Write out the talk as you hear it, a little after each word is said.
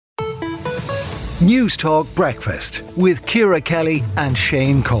News Talk Breakfast with Ciara Kelly and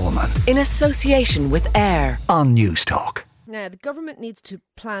Shane Coleman. In association with AIR On News Talk. Now, the government needs to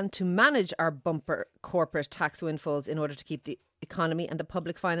plan to manage our bumper corporate tax windfalls in order to keep the economy and the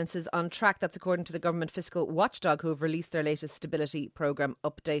public finances on track. That's according to the government fiscal watchdog, who have released their latest stability programme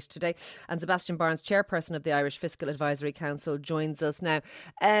update today. And Sebastian, Chairperson of the Irish Fiscal Advisory Council, joins us now.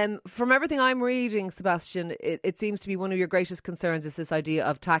 From everything I'm reading, Sebastian, it seems to be one of your greatest concerns is this idea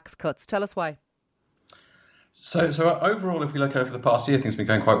of tax cuts. Tell us why. So overall, if we look over the past year, things have been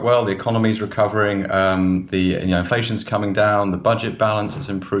going quite well. The economy's recovering, inflation's coming down, the budget balance is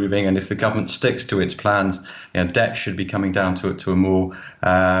improving, and if the government sticks to its plans, debt should be coming down to a more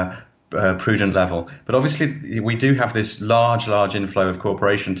prudent level. But obviously, we do have this large inflow of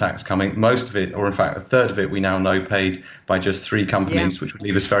corporation tax coming. Most of it, or in fact a third of it, we now know paid by just 3 companies, which would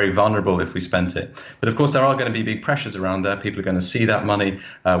leave us very vulnerable if we spent it. But of course, there are going to be big pressures around there. People are going to see that money.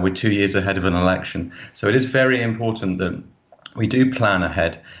 We're 2 years ahead of an election. So it is very important that we do plan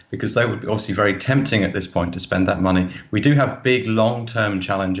ahead, because they would be obviously very tempting at this point to spend that money. We do have big long-term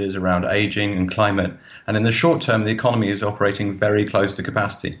challenges around ageing and climate. And in the short term, the economy is operating very close to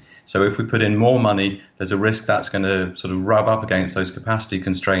capacity. So if we put in more money, there's a risk that's going to sort of rub up against those capacity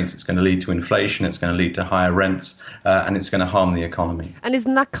constraints. It's going to lead to inflation. It's going to lead to higher rents, and it's going to harm the economy. And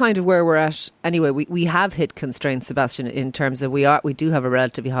isn't that kind of where we're at anyway? We have hit constraints, Sebastian, in terms of we do have a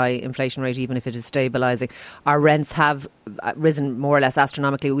relatively high inflation rate, even if it is stabilising. Our rents have risen more or less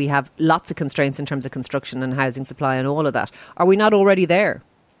astronomically. We have lots of constraints in terms of construction and housing supply and all of that. Are we not already there?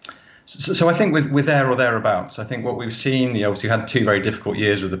 So I think with there or thereabouts, I think what we've seen, obviously had 2 very difficult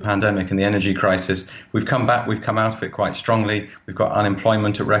years with the pandemic and the energy crisis. We've come out of it quite strongly. We've got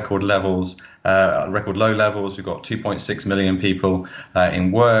unemployment at record levels, record low levels. We've got 2.6 million people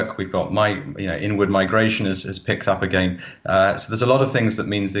in work. We've got inward migration has picked up again. So there's a lot of things that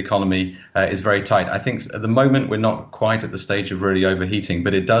means the economy is very tight. I think at the moment we're not quite at the stage of really overheating,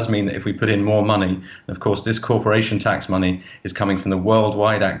 but it does mean that if we put in more money, and of course this corporation tax money is coming from the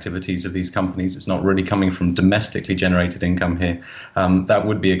worldwide activities of these companies. It's not really coming from domestically generated income here. That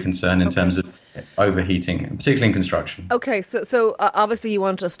would be a concern in terms of overheating, particularly in construction. Okay, so obviously you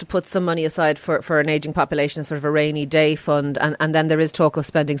want us to put some money aside for an ageing population, sort of a rainy day fund, and then there is talk of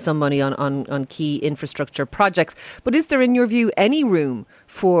spending some money on key infrastructure projects. But is there, in your view, any room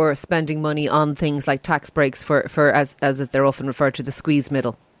for spending money on things like tax breaks for as they're often referred to, the squeeze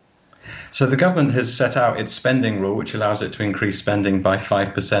middle? So the government has set out its spending rule, which allows it to increase spending by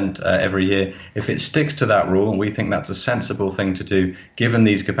 5% every year. If it sticks to that rule, and we think that's a sensible thing to do, given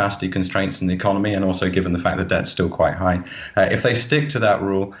these capacity constraints in the economy and also given the fact that debt's still quite high. If they stick to that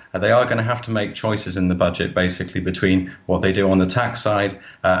rule, they are going to have to make choices in the budget, basically, between what they do on the tax side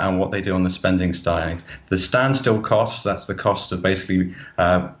and what they do on the spending side. The standstill costs, that's the cost of basically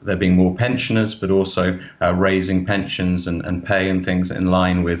there being more pensioners, but also raising pensions and pay and things in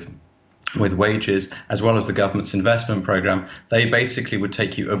line with wages, as well as the government's investment programme. They basically would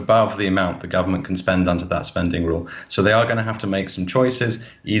take you above the amount the government can spend under that spending rule. So they are going to have to make some choices,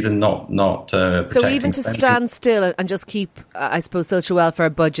 either not protecting. So even to stand still and just keep, I suppose, social welfare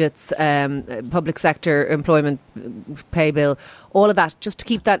budgets, public sector employment pay bill, all of that, just to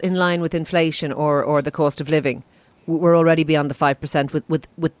keep that in line with inflation or the cost of living. We're already beyond the 5%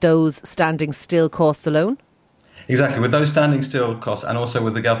 with those standing still costs alone? Exactly. With those standing still costs and also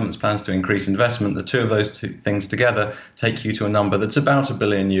with the government's plans to increase investment, the two of those two things together take you to a number that's about €1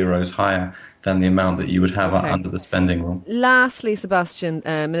 billion higher than the amount that you would have under the spending rule. Lastly, Sebastian,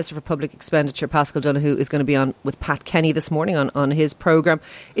 Minister for Public Expenditure, Pascal Donoghue, is going to be on with Pat Kenny this morning on his programme.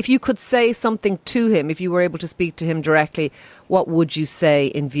 If you could say something to him, if you were able to speak to him directly, what would you say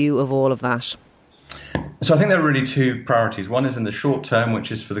in view of all of that? So I think there are really 2 priorities. One is in the short term,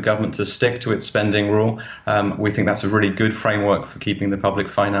 which is for the government to stick to its spending rule. We think that's a really good framework for keeping the public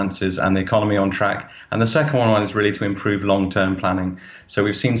finances and the economy on track. And the second one is really to improve long-term planning. So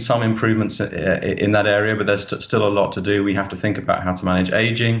we've seen some improvements in that area, but there's still a lot to do. We have to think about how to manage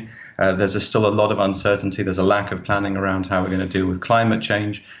ageing. There's still a lot of uncertainty. There's a lack of planning around how we're going to deal with climate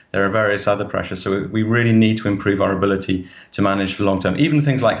change. There are various other pressures. So we really need to improve our ability to manage for long term. Even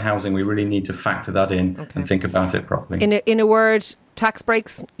things like housing, we really need to factor that in and think about it properly. In a word, tax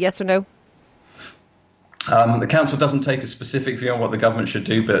breaks, yes or no? The council doesn't take a specific view on what the government should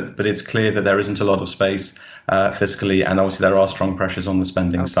do, but it's clear that there isn't a lot of space fiscally, and obviously there are strong pressures on the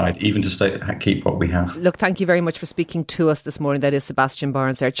spending side, even to keep what we have. Look, thank you very much for speaking to us this morning. That is Sebastian,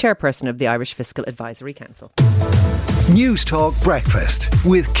 their Chairperson of the Irish Fiscal Advisory Council. News Talk Breakfast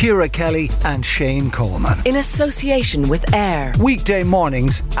with Ciara Kelly and Shane Coleman. In association with AIR. Weekday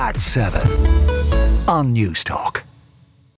mornings at 7 on News Talk.